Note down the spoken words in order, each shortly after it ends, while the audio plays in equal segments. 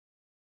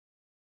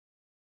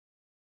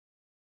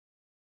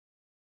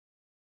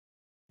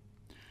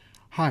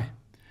Hi.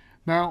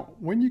 Now,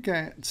 when you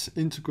get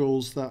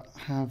integrals that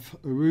have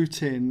a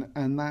root in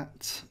and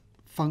that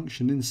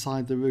function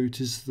inside the root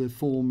is the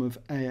form of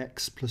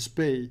ax plus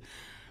b,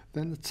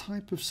 then the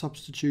type of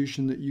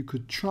substitution that you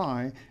could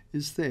try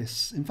is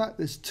this. In fact,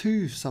 there's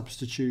two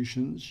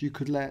substitutions. You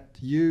could let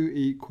u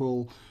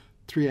equal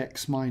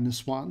 3x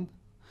minus 1,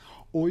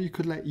 or you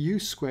could let u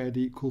squared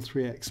equal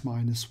 3x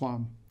minus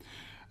 1.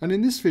 And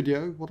in this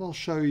video, what I'll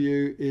show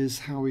you is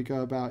how we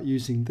go about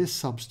using this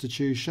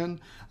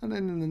substitution, and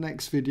then in the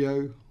next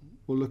video,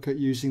 we'll look at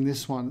using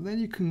this one, and then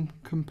you can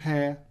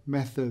compare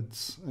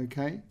methods,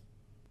 okay?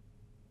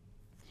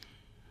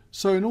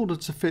 So in order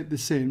to fit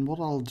this in,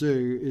 what I'll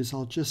do is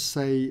I'll just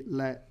say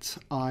let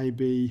I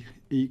be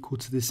equal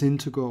to this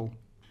integral.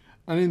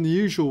 And in the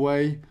usual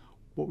way,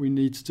 what we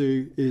need to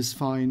do is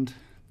find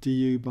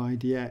du by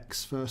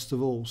dx first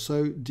of all.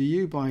 So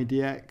du by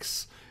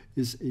dx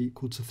is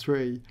equal to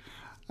 3.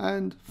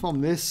 And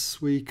from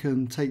this, we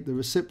can take the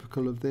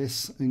reciprocal of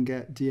this and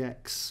get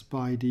dx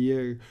by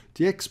du.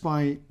 Dx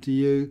by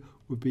du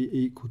would be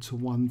equal to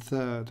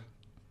 1/3.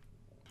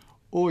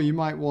 Or you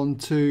might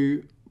want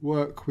to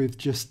work with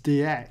just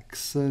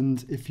dx,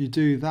 and if you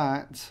do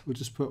that, we'll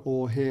just put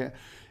or here,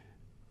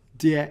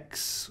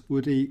 dx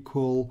would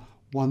equal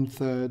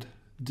 1/3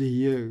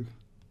 du.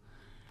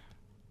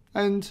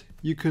 And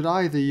you could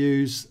either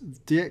use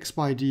dx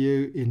by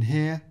du in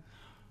here,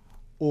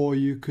 or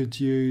you could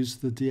use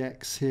the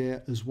dx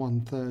here as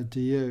 1/3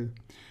 du.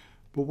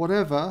 But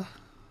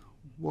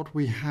what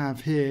we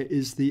have here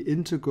is the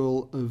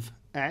integral of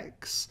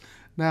x.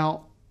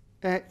 Now,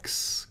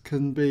 x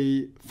can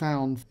be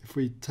found if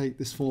we take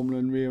this formula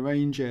and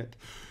rearrange it.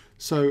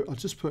 So I'll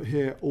just put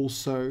here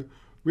also,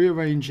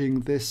 rearranging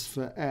this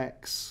for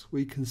x,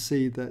 we can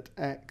see that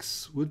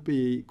x would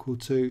be equal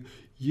to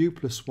u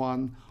plus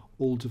 1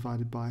 all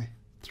divided by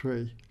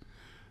 3.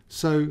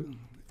 So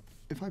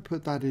if I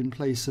put that in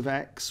place of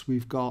x,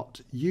 we've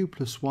got u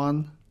plus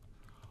 1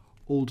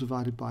 all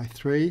divided by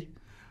 3.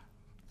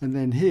 And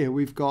then here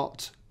we've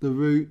got the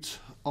root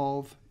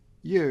of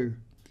u,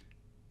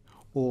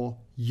 or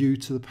u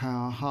to the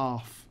power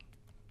half.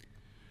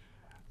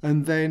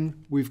 And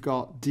then we've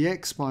got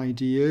dx by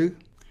du,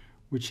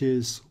 which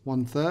is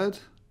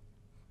 1/3.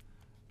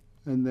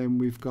 And then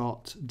we've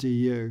got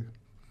du.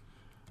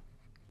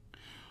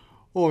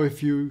 Or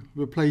if you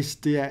replace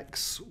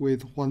dx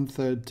with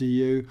 1/3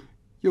 du,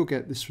 you'll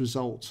get this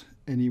result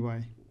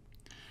anyway.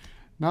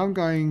 Now I'm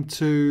going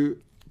to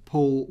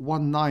pull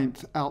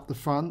 1/9 out the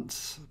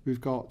front. We've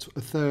got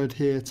a third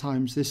here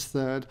times this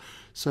third.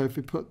 So if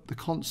we put the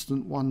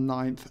constant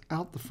 1/9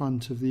 out the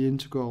front of the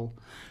integral,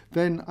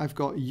 then I've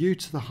got u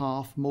to the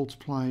half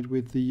multiplied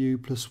with the u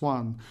plus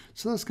 1.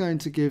 So that's going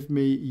to give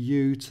me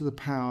u to the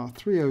power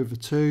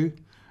 3/2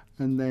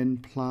 and then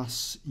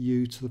plus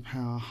u to the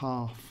power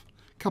half.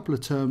 Couple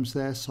of terms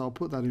there, so I'll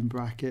put that in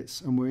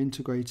brackets, and we're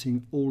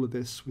integrating all of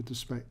this with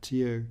respect to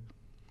u.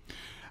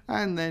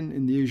 And then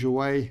in the usual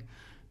way,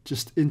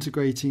 just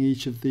integrating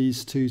each of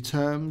these two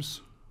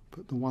terms,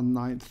 put the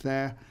 1/9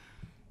 there.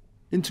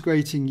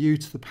 Integrating u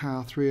to the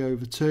power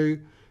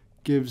 3/2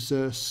 gives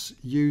us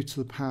u to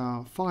the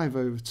power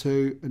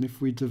 5/2, and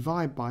if we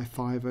divide by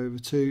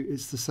 5/2,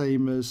 it's the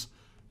same as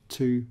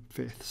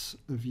 2/5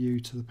 of u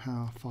to the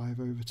power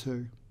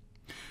 5/2.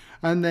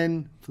 And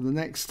then for the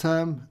next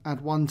term,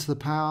 add 1 to the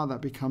power,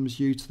 that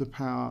becomes u to the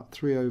power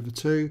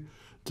 3/2.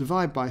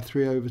 Divide by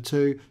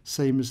 3/2,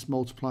 same as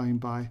multiplying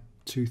by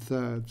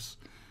 2/3.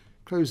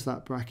 Close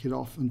that bracket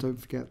off, and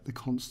don't forget the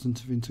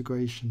constant of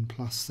integration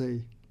plus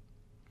c.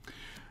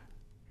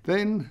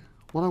 Then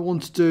what I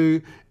want to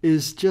do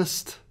is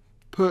just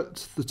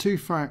put the two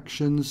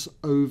fractions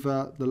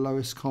over the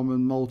lowest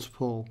common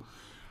multiple.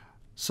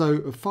 So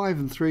of 5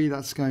 and 3,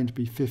 that's going to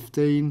be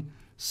 15.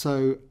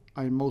 So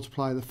I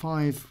multiply the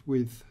 5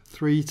 with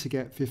 3 to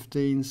get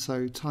 15,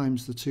 so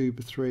times the 2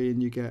 by 3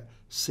 and you get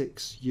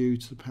 6u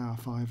to the power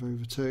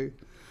 5/2.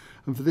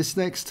 And for this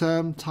next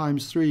term,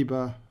 times 3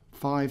 by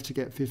 5 to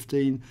get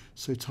 15,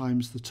 so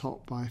times the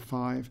top by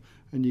 5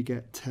 and you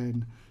get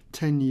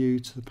 10u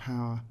to the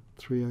power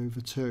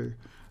 3/2,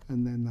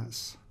 and then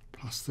that's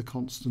plus the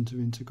constant of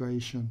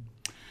integration.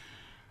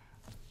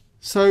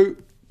 So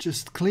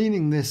just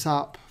cleaning this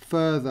up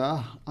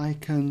further, I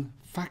can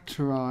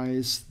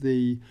factorize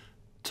the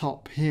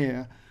top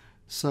here.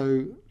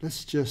 So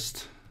let's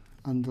just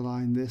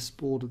underline this,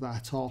 border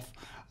that off,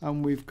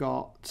 and we've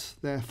got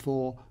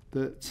therefore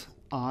that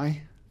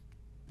I,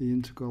 the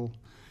integral,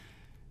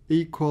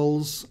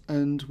 equals,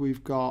 and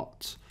we've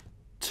got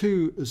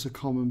 2 as a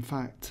common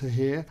factor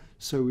here,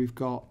 so we've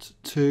got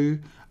 2,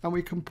 and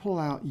we can pull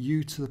out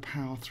u to the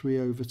power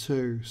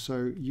 3/2,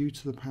 so u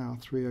to the power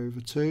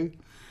 3/2,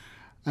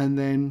 and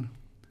then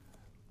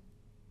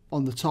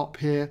on the top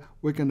here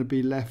we're going to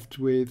be left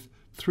with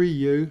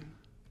 3u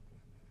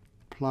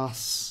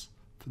plus,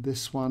 for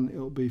this one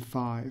it'll be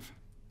 5,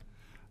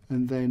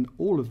 and then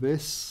all of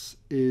this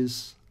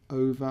is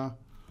over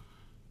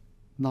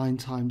 9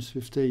 times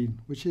 15,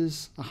 which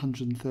is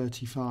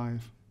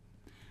 135,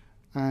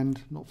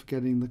 and not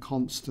forgetting the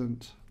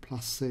constant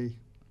plus c.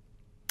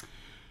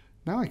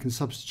 Now I can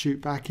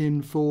substitute back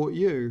in for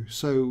u.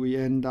 So we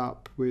end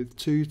up with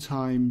 2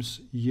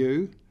 times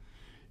u.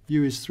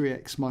 U is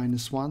 3x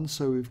minus 1,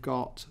 so we've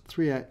got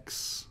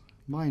 3x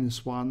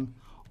minus 1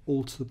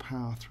 all to the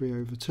power 3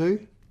 over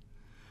 2.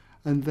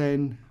 And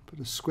then put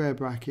a square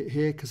bracket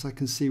here because I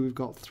can see we've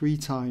got 3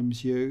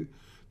 times u.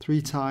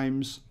 3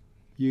 times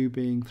u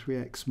being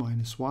 3x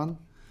minus 1.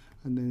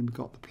 And then we've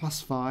got the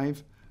plus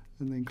 5.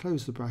 And then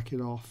close the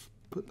bracket off,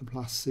 put the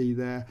plus c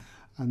there.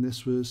 And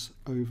this was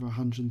over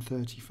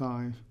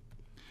 135.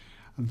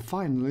 And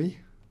finally,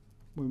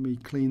 when we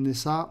clean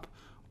this up,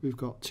 we've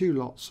got 2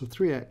 lots of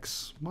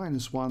 3x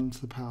minus 1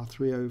 to the power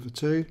 3 over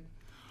 2,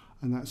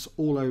 and that's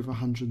all over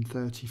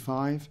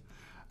 135.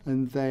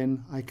 And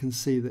then I can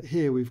see that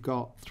here we've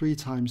got 3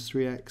 times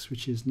 3x,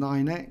 which is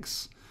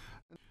 9x,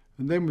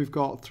 and then we've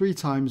got 3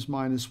 times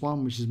minus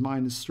 1, which is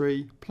minus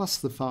 3, plus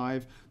the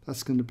 5,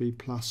 that's going to be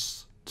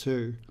plus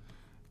 2.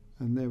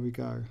 And there we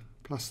go,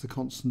 plus the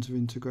constant of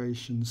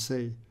integration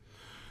c.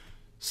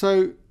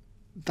 So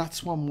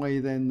that's one way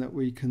then that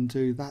we can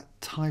do that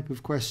type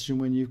of question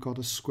when you've got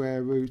a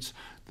square root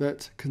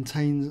that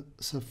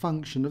contains a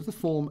function of the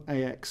form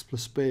ax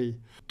plus b.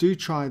 Do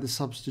try the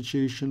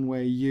substitution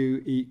where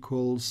u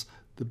equals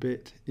the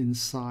bit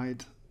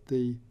inside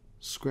the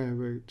square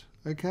root.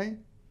 Okay?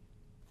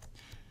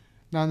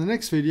 Now in the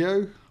next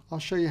video I'll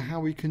show you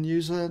how we can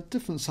use a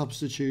different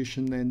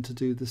substitution then to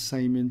do the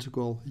same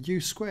integral.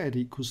 U squared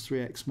equals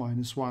 3x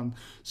minus 1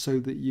 so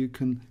that you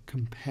can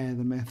compare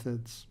the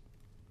methods.